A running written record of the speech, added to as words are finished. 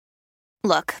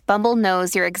Look, Bumble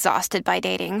knows you're exhausted by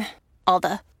dating. All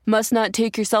the must not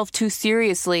take yourself too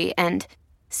seriously and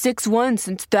 6'1"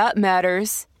 since that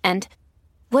matters. And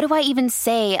what do I even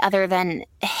say other than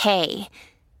hey?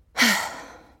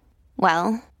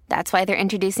 Well, that's why they're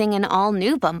introducing an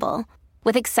all-new Bumble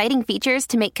with exciting features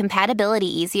to make compatibility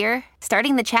easier,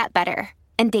 starting the chat better,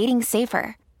 and dating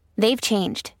safer. They've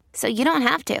changed, so you don't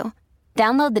have to.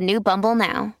 Download the new Bumble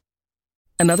now.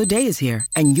 Another day is here,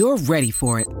 and you're ready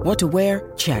for it. What to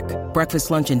wear? Check.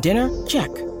 Breakfast, lunch, and dinner? Check.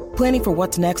 Planning for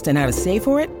what's next and how to save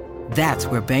for it? That's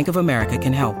where Bank of America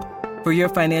can help. For your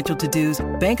financial to-dos,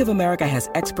 Bank of America has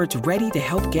experts ready to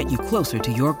help get you closer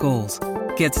to your goals.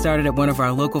 Get started at one of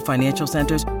our local financial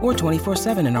centers or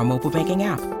 24/7 in our mobile banking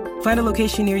app. Find a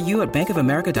location near you at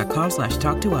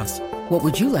bankofamerica.com/talktous. What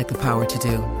would you like the power to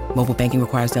do? Mobile banking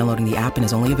requires downloading the app and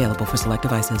is only available for select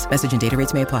devices. Message and data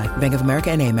rates may apply. Bank of America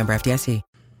N.A., member FDIC.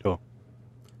 Cool.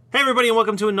 Hey everybody, and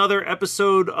welcome to another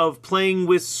episode of Playing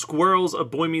with Squirrels, a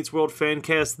Boy Meets World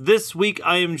fancast. This week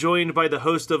I am joined by the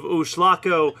host of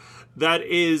Ushlako, that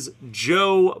is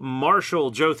Joe Marshall.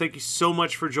 Joe, thank you so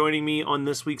much for joining me on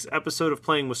this week's episode of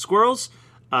Playing with Squirrels.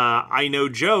 I know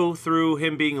Joe through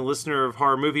him being a listener of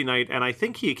Horror Movie Night, and I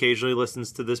think he occasionally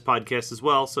listens to this podcast as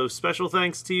well, so special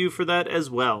thanks to you for that as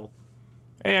well.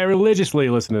 Hey, I religiously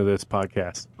listen to this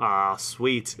podcast. Ah,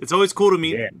 sweet. It's always cool to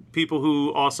meet people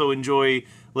who also enjoy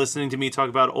listening to me talk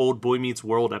about old Boy Meets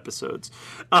World episodes.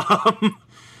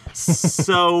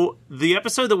 So the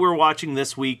episode that we're watching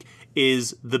this week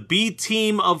is The B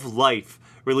Team of Life,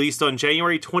 released on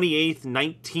January 28th,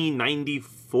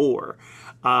 1994.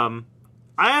 I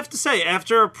have to say,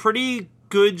 after a pretty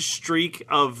good streak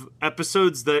of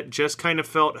episodes that just kind of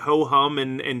felt ho-hum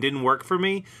and didn't work for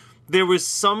me, there was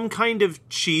some kind of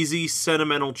cheesy,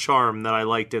 sentimental charm that I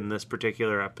liked in this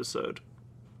particular episode.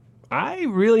 I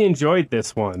really enjoyed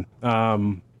this one. I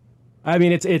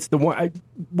mean, it's the one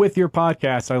with your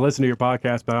podcast. I listen to your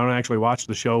podcast, but I don't actually watch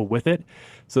the show with it.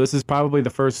 So this is probably the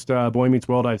first Boy Meets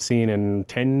World I've seen in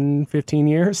 10, 15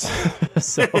 years.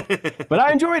 But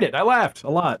I enjoyed it. I laughed a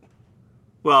lot.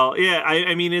 Well, yeah,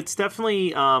 I mean, it's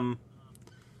definitely a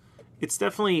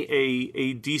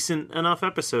decent enough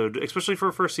episode, especially for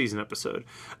a first season episode.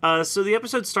 So the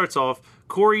episode starts off,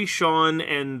 Corey, Sean,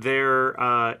 and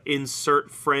their insert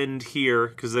friend here,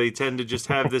 because they tend to just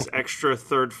have this extra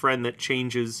third friend that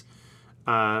changes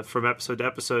from episode to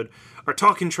episode, are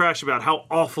talking trash about how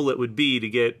awful it would be to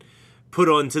get put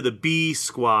onto the B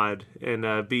squad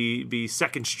and be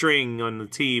second string on the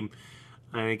team.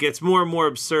 And it gets more and more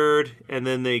absurd, and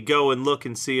then they go and look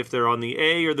and see if they're on the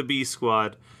A or the B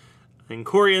squad. And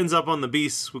Corey ends up on the B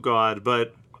squad,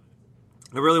 but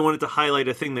I really wanted to highlight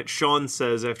a thing that Sean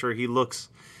says after he looks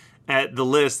at the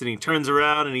list, and he turns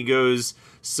around and he goes,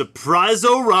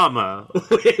 "Surprise-o-rama,"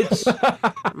 which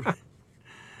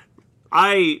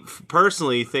I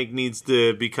personally think needs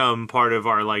to become part of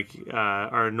our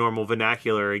our normal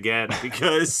vernacular again,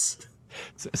 because...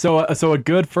 So a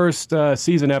good first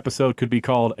season episode could be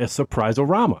called a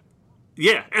surprise-o-rama.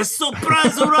 Yeah, a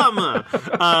surprise-o-rama.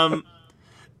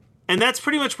 And that's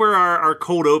pretty much where our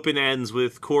cold open ends,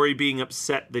 with Corey being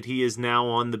upset that he is now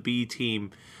on the B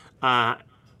team.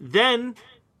 Then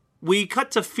we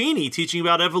cut to Feeney teaching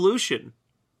about evolution,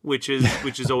 which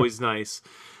is always nice.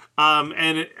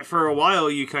 And for a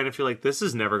while, you kind of feel like this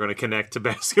is never going to connect to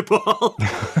basketball.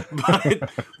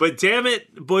 but damn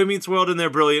it, Boy Meets World and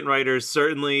their brilliant writers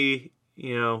certainly,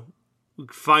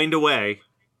 find a way.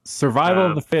 Survival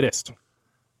of the fittest.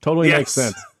 Totally makes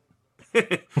sense.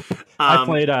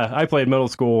 I played middle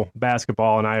school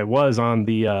basketball, and I was on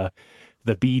the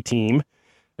B team.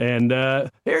 And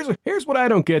here's what I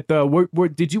don't get though. Were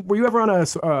you ever on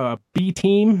a B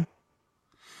team?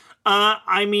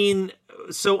 I mean,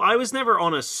 so I was never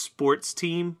on a sports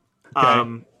team.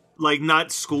 Okay.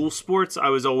 Not school sports. I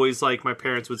was always my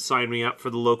parents would sign me up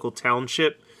for the local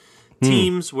township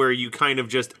teams where you kind of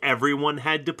just everyone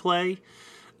had to play.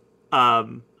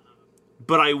 But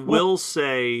I will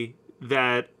say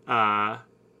that I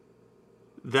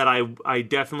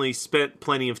definitely spent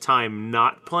plenty of time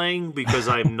not playing because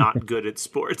I'm not good at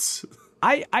sports.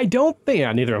 I don't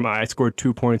think neither am I. I scored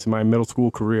 2 points in my middle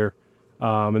school career.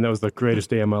 And that was the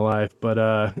greatest day of my life.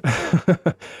 But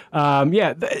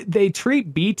they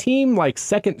treat B team like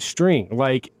second string.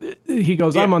 Like he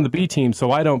goes, I'm on the B team,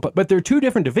 so I don't. But they're two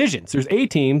different divisions. There's A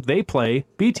team, they play.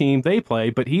 B team, they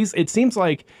play. But it seems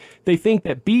like they think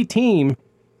that B team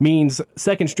means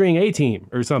second string A team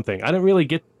or something. I don't really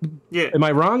get. Yeah. Am I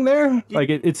wrong there?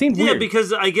 Like it seems weird. Yeah,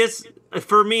 because I guess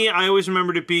for me, I always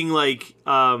remembered it being like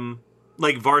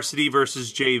varsity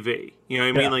versus JV. You know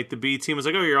what I mean? Like the B team was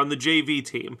like, oh, you're on the JV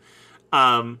team.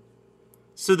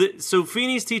 So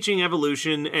Feeney's teaching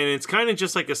evolution, and it's kind of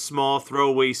just like a small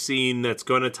throwaway scene that's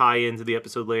going to tie into the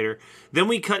episode later. Then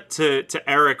we cut to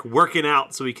Eric working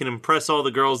out so he can impress all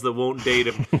the girls that won't date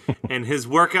him. And his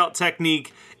workout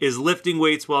technique is lifting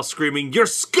weights while screaming, "You're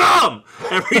scum!"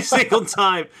 every single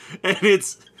time. And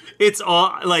it's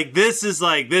all like this is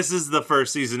the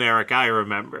first season Eric I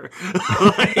remember.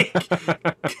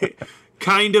 Like,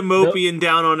 kind of mopey and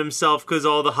down on himself because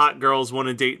all the hot girls want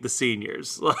to date the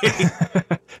seniors.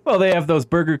 Like, well, they have those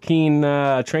Burger King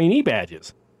trainee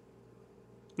badges.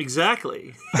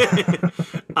 Exactly.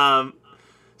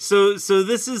 So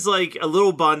this is like a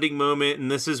little bonding moment,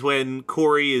 and this is when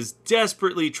Corey is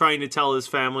desperately trying to tell his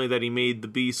family that he made the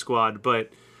B Squad, but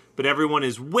everyone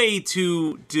is way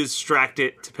too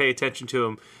distracted to pay attention to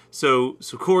him. So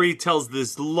Corey tells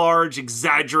this large,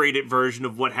 exaggerated version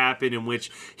of what happened, in which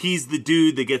he's the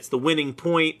dude that gets the winning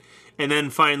point, and then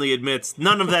finally admits,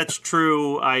 none of that's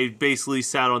true. I basically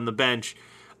sat on the bench,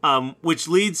 which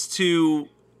leads to,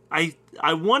 I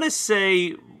want to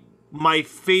say, my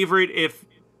favorite, if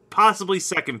possibly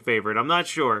second favorite. I'm not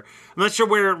sure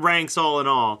where it ranks all in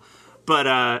all,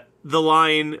 but the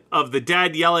line of the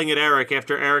dad yelling at Eric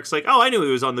after Eric's like, "Oh, I knew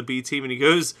he was on the B team," and he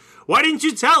goes, "Why didn't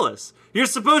you tell us? You're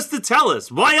supposed to tell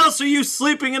us. Why else are you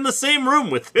sleeping in the same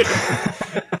room with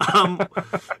him?"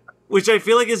 Which I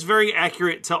feel like is very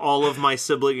accurate to all of my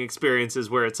sibling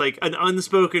experiences, where it's like an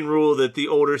unspoken rule that the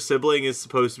older sibling is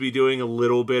supposed to be doing a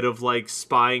little bit of like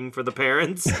spying for the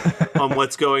parents on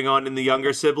what's going on in the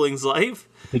younger sibling's life.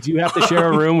 Did you have to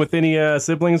share a room with any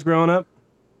siblings growing up?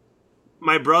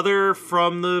 My brother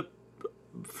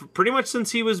pretty much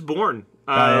since he was born,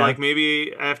 like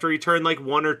maybe after he turned like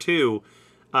 1 or 2.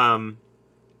 Me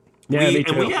too.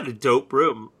 And we had a dope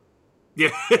room.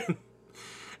 Yeah.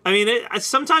 I mean,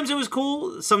 sometimes it was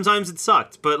cool, sometimes it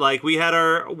sucked. But like we had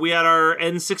our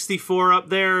N64 up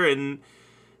there, and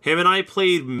him and I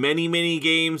played many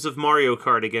games of Mario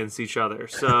Kart against each other.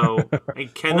 So I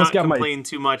cannot complain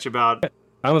too much about.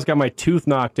 I almost got my tooth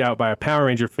knocked out by a Power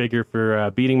Ranger figure for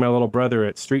beating my little brother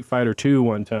at Street Fighter 2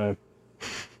 one time.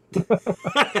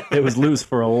 It was loose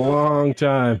for a long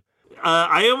time.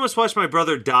 I almost watched my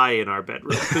brother die in our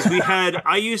bedroom because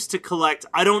I used to collect.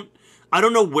 I don't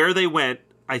know where they went.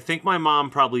 I think my mom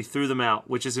probably threw them out,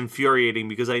 which is infuriating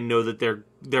because I know that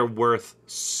they're worth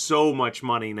so much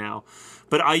money now.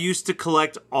 But I used to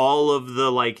collect all of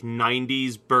the like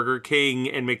 90s Burger King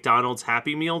and McDonald's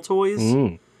Happy Meal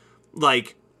toys.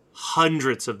 Like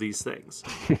hundreds of these things.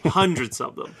 Hundreds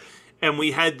of them. And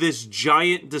we had this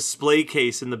giant display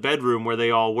case in the bedroom where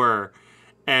they all were.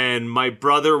 And my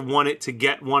brother wanted to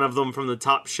get one of them from the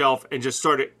top shelf and just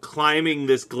started climbing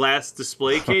this glass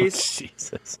display case. Oh,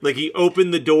 Jesus. Like he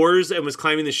opened the doors and was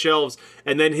climbing the shelves,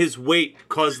 and then his weight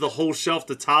caused the whole shelf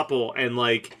to topple, and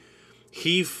like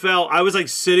he fell. I was like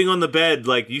sitting on the bed,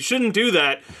 like, you shouldn't do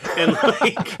that. And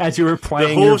like as you were playing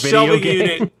the whole your video shelving game.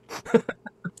 unit.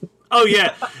 Oh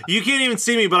yeah, you can't even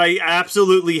see me, but I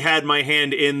absolutely had my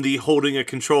hand in the holding a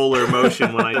controller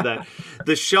motion when I did that.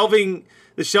 The shelving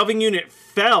unit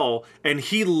fell, and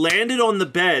he landed on the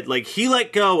bed. Like, he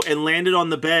let go and landed on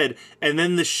the bed, and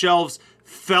then the shelves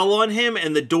fell on him,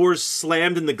 and the doors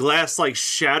slammed, and the glass like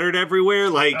shattered everywhere.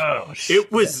 Like, it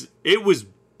was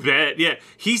bad. Yeah,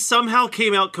 he somehow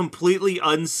came out completely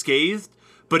unscathed,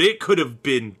 but it could have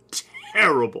been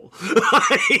terrible.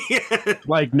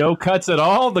 Like, no cuts at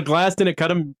all? The glass didn't cut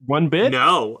him one bit?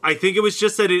 No, I think it was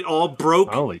just that it all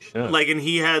broke. Holy shit. Like, and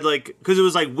he had like, because it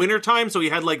was like wintertime, so he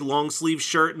had like long sleeve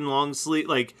shirt and long sleeve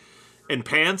like and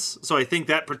pants, so I think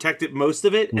that protected most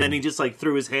of it. And then he just like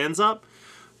threw his hands up.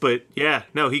 But yeah,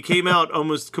 no, he came out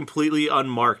almost completely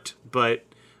unmarked, but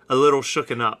a little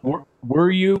shooken up.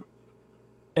 Were you,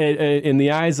 in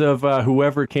the eyes of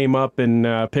whoever came up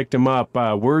and picked him up,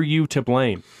 were you to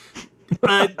blame?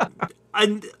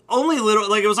 Only a little.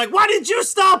 Like, it was like, why did you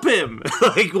stop him?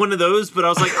 Like one of those. But I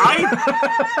was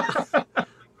like,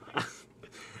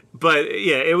 But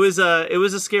yeah, it was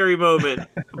a scary moment.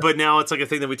 But now it's like a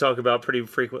thing that we talk about pretty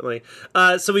frequently.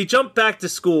 So we jump back to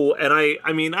school, and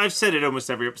I mean, I've said it almost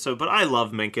every episode, but I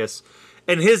love Minkus,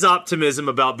 and his optimism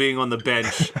about being on the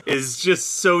bench is just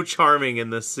so charming in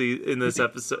this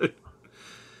episode.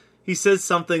 He says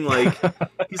something like,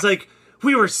 he's like,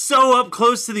 we were so up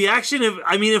close to the action.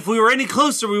 If we were any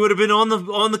closer, we would have been on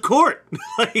the court.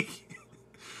 Like,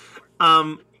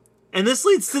 and this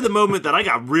leads to the moment that I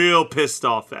got real pissed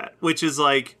off at, which is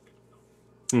like,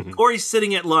 Corey's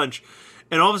sitting at lunch,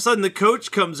 and all of a sudden the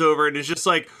coach comes over and is just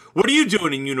like, what are you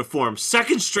doing in uniform?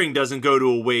 Second string doesn't go to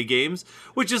away games,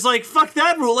 which is like, fuck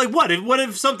that rule. Like, what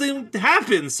if something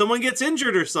happens? Someone gets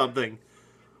injured or something?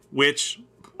 Which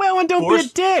Well, and don't be a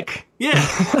Forced- dick. Yeah.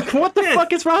 Like, what the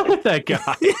fuck is wrong with that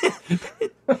guy?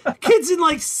 Kid's in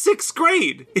like 6th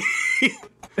grade.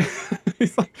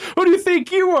 He's like, who do you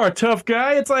think you are, tough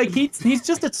guy? It's like he's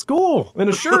just at school in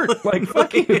a shirt. Like,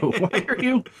 fuck you. Why are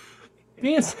you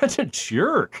being such a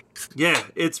jerk? Yeah,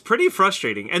 it's pretty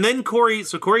frustrating. And then Corey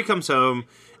comes home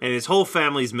and his whole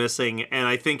family's missing. And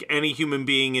I think any human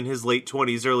being in his late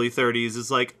 20s, early 30s is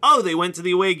like, oh, they went to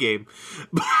the away game.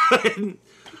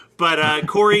 But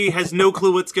Corey has no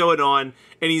clue what's going on,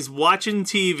 and he's watching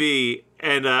TV.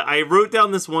 And I wrote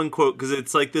down this one quote because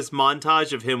it's like this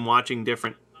montage of him watching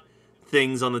different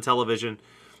things on the television.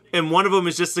 And one of them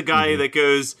is just a guy that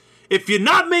goes, if you're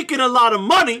not making a lot of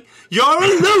money, you're a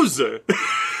loser.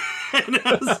 And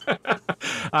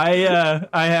I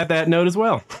had that note as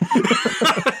well.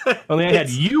 Only I had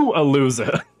you a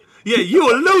loser. Yeah,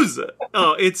 you a loser.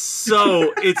 Oh, it's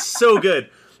so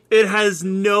good. It has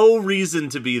no reason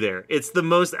to be there. It's the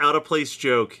most out of place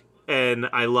joke, and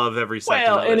I love every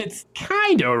second of it. And it's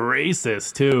kind of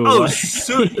racist too. Oh,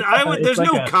 like, there's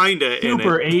like no kinda in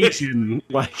super it. Asian,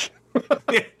 like.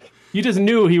 Yeah. You just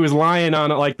knew he was lying on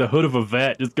like the hood of a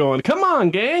vet, just going, "Come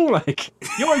on, gang! Like,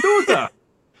 you're a loser."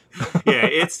 Yeah,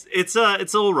 it's a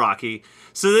little rocky.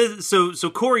 So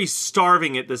Corey's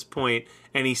starving at this point,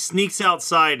 and he sneaks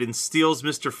outside and steals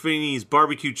Mr. Feeney's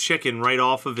barbecue chicken right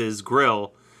off of his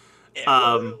grill.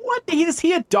 What? Is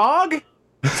he a dog?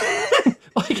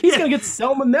 Like, he's gonna get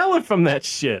salmonella from that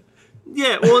shit.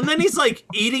 Yeah, well, and then he's like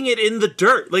eating it in the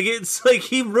dirt. Like, it's like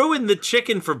he ruined the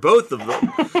chicken for both of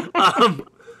them.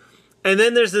 And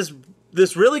then there's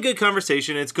this really good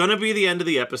conversation. It's going to be the end of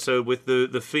the episode with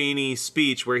the Feeney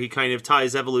speech where he kind of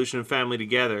ties evolution and family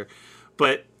together.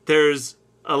 But there's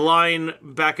a line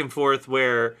back and forth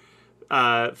where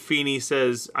Feeney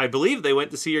says, I believe they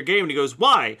went to see your game. And he goes,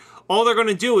 why? All they're going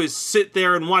to do is sit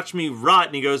there and watch me rot.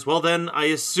 And he goes, well, then I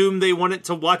assume they wanted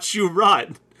to watch you rot.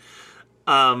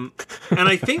 And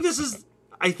I think this is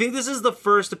the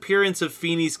first appearance of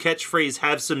Feeney's catchphrase,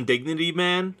 have some dignity,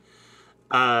 man.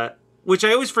 Which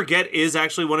I always forget is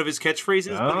actually one of his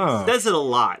catchphrases, but he says it a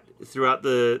lot throughout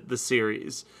the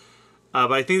series.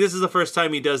 But I think this is the first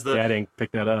time he does the... Yeah, I didn't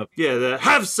pick that up. Yeah, the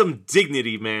have some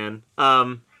dignity, man.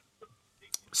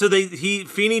 So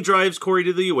Feeney drives Corey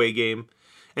to the away game,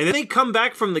 and then they come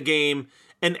back from the game,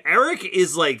 and Eric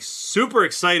is like super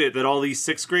excited that all these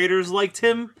 6th graders liked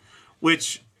him,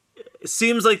 which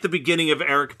seems like the beginning of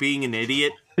Eric being an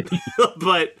idiot.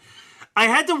 But I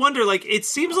had to wonder, like, it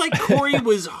seems like Corey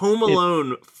was home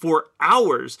alone for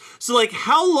hours. So, like,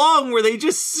 how long were they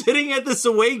just sitting at this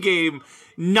away game,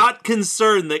 not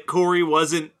concerned that Corey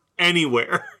wasn't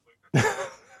anywhere?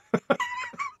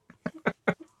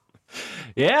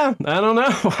 Yeah, I don't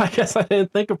know. I guess I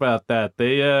didn't think about that.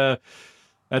 That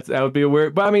would be a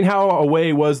weird. But I mean, how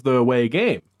away was the away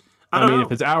game? I mean,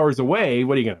 if it's hours away,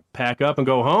 what are you going to pack up and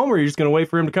go home, or are you just going to wait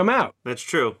for him to come out? That's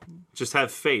true. Just have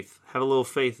faith. Have a little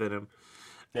faith in him.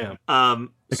 Yeah.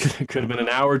 It could have been an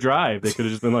hour drive. They could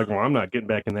have just been like, well, I'm not getting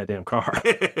back in that damn car.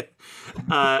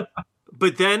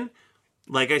 But then,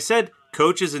 like I said,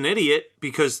 Coach is an idiot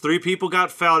because 3 people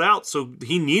got fouled out, so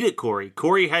he needed Corey.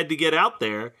 Corey had to get out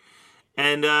there.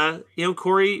 And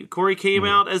Corey came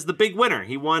out as the big winner.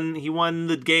 He won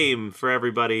the game for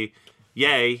everybody.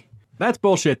 Yay. That's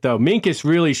bullshit, though. Minkus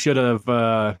really should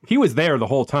have... he was there the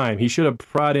whole time. He should have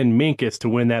brought in Minkus to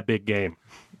win that big game.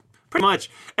 Pretty much.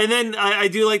 And then I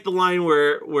do like the line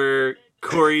where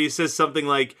Corey says something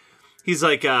like, he's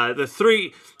like,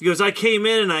 he goes, I came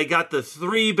in and I got the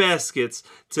 3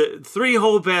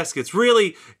 whole baskets.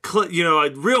 Really,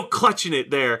 real clutching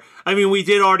it there. I mean, we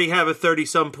did already have a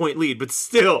 30-some point lead, but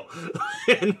still.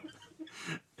 And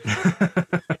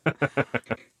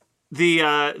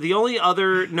the only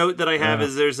other note that I have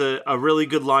is there's a really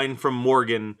good line from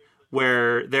Morgan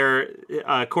where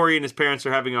Corey and his parents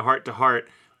are having a heart-to-heart,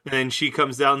 and then she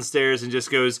comes downstairs and just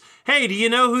goes, hey, do you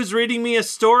know who's reading me a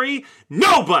story?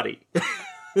 Nobody!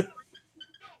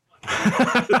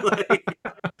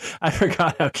 I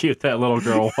forgot how cute that little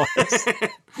girl was.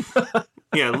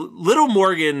 Yeah, little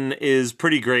Morgan is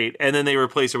pretty great, and then they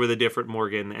replace her with a different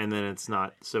Morgan, and then it's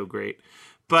not so great.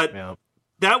 But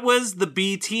that was the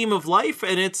B Team of Life,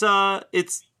 and it's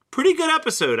pretty good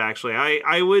episode, actually.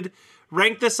 I would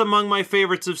rank this among my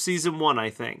favorites of season 1, I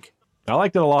think. I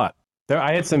liked it a lot.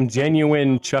 I had some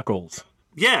genuine chuckles.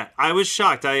 Yeah, I was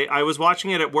shocked. I was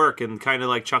watching it at work and kind of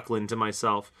like chuckling to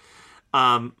myself.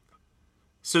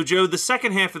 So, Joe, the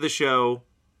second half of the show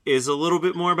is a little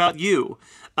bit more about you.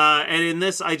 And in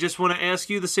this, I just want to ask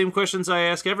you the same questions I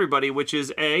ask everybody, which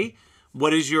is, A,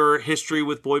 what is your history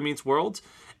with Boy Meets World?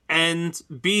 And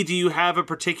B, do you have a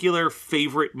particular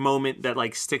favorite moment that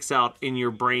like sticks out in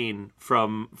your brain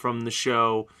from the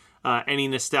show? Any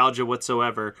nostalgia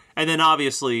whatsoever? And then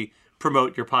obviously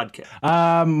promote your podcast.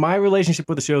 My relationship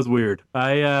with the show is weird.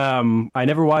 I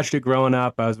never watched it growing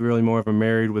up. I was really more of a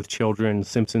Married with Children,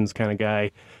 Simpsons kind of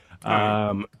guy,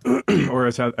 or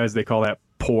as they call that,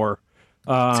 poor.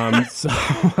 So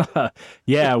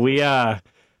yeah,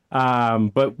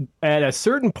 but at a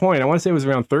certain point, I want to say it was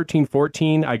around 13,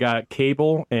 14, I got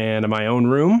cable and my own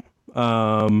room,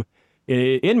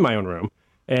 in my own room.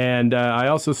 And I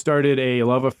also started a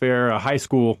high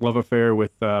school love affair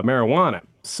with marijuana.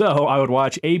 So I would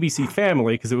watch ABC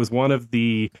Family because it was one of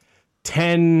the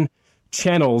 10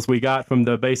 channels we got from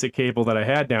the basic cable that I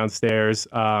had downstairs.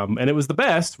 And it was the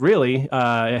best, really. It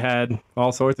had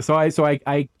all sorts of... So I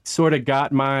sort of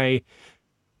got my...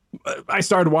 I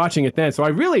started watching it then. So I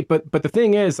really... But the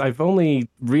thing is, I've only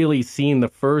really seen the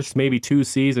first maybe 2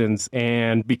 seasons.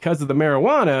 And because of the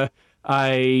marijuana...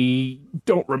 I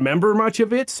don't remember much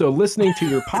of it, so listening to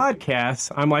your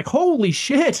podcast, I'm like, holy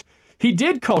shit, he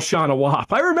did call Sean a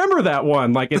wop. I remember that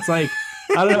one. Like, it's like,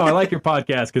 I don't know, I like your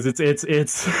podcast because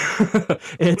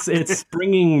it's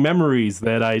springing memories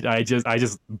that I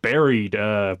just buried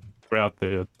throughout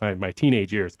my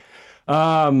teenage years.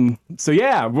 So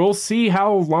yeah, we'll see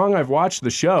how long I've watched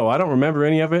the show. I don't remember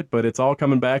any of it, but it's all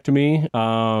coming back to me.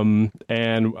 And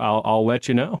I'll let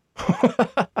you know,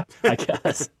 I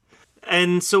guess.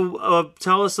 And so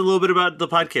tell us a little bit about the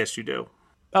podcast you do.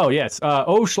 Oh, yes.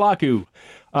 Oschlocku.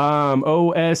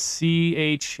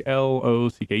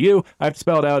 Oschlocku. I have to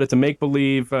spell it out. It's a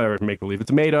make-believe. It's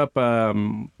a made-up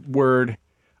word.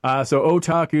 So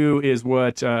otaku is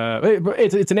what...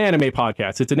 it's an anime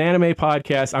podcast. It's an anime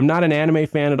podcast. I'm not an anime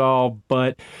fan at all,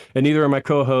 and neither are my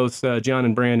co-hosts, John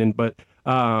and Brandon, but...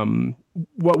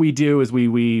 what we do is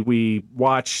we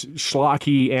watch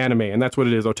schlocky anime, and that's what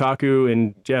it is. Otaku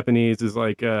in Japanese is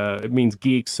like it means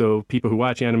geeks, so people who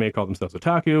watch anime call themselves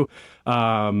otaku.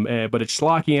 But it's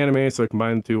schlocky anime, so I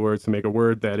combine the 2 words to make a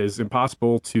word that is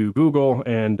impossible to Google,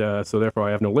 and so therefore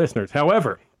I have no listeners.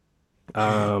 However,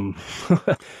 yeah,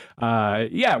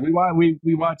 we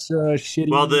watch shitty.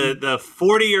 Well, the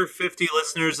 40 or 50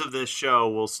 listeners of this show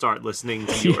will start listening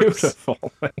to yours. Beautiful,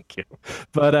 thank you.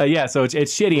 But yeah, so it's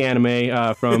shitty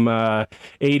anime from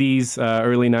 80s,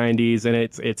 early 90s, and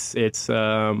it's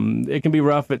it can be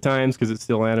rough at times because it's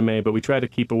still anime, but we try to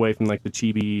keep away from like the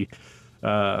chibi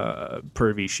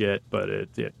pervy shit, but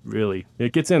it really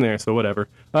gets in there, so whatever.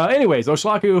 Anyways,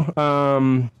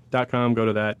 Oschlocku.com, go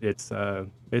to that. It's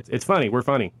funny. We're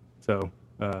funny. So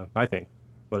I think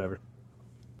whatever.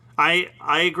 I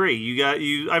agree.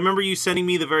 I remember you sending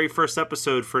me the very first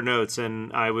episode for notes,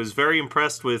 and I was very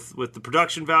impressed with the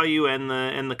production value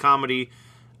and the comedy.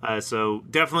 So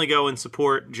definitely go and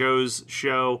support Joe's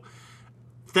show.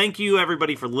 Thank you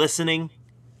everybody for listening.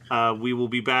 We will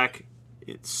be back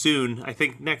soon, I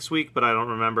think next week, but I don't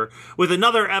remember, with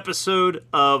another episode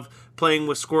of Playing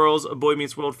with Squirrels, a Boy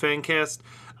Meets World fancast.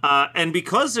 And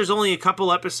because there's only a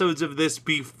couple episodes of this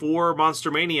before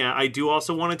Monster Mania, I do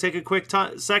also want to take a quick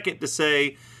second to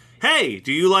say, hey,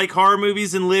 do you like horror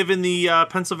movies and live in the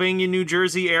Pennsylvania, New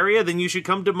Jersey area? Then you should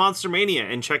come to Monster Mania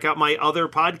and check out my other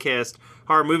podcast,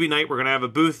 Horror Movie Night. We're going to have a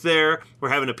booth there. We're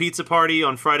having a pizza party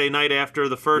on Friday night after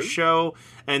the first show.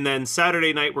 And then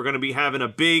Saturday night, we're going to be having a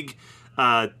big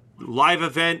live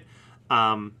event.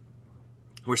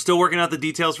 We're still working out the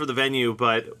details for the venue,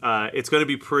 but it's going to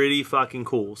be pretty fucking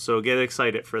cool. So get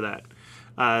excited for that.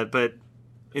 But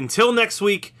until next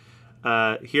week,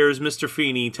 here's Mr.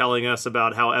 Feeney telling us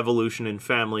about how evolution and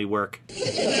family work.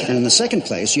 And in the second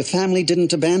place, your family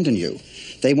didn't abandon you.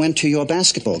 They went to your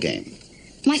basketball game.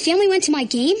 My family went to my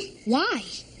game? Why?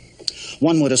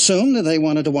 One would assume that they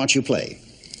wanted to watch you play.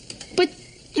 But,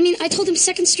 I told them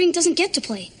second string doesn't get to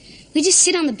play. We just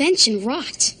sit on the bench and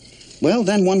rot. Well,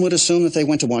 then one would assume that they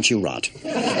went to watch you rot.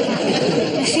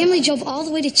 My family drove all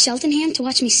the way to Cheltenham to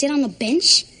watch me sit on the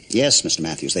bench? Yes, Mr.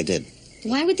 Matthews, they did.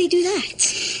 Why would they do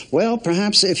that? Well,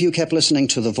 perhaps if you kept listening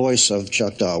to the voice of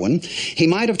Chuck Darwin, he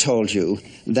might have told you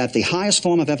that the highest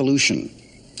form of evolution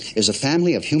is a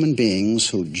family of human beings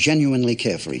who genuinely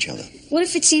care for each other. What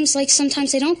if it seems like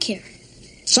sometimes they don't care?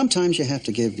 Sometimes you have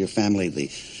to give your family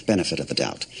the benefit of the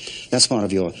doubt. That's part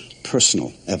of your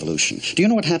personal evolution. Do you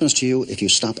know what happens to you if you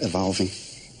stop evolving?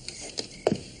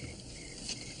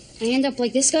 I end up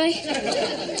like this guy?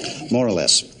 More or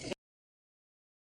less.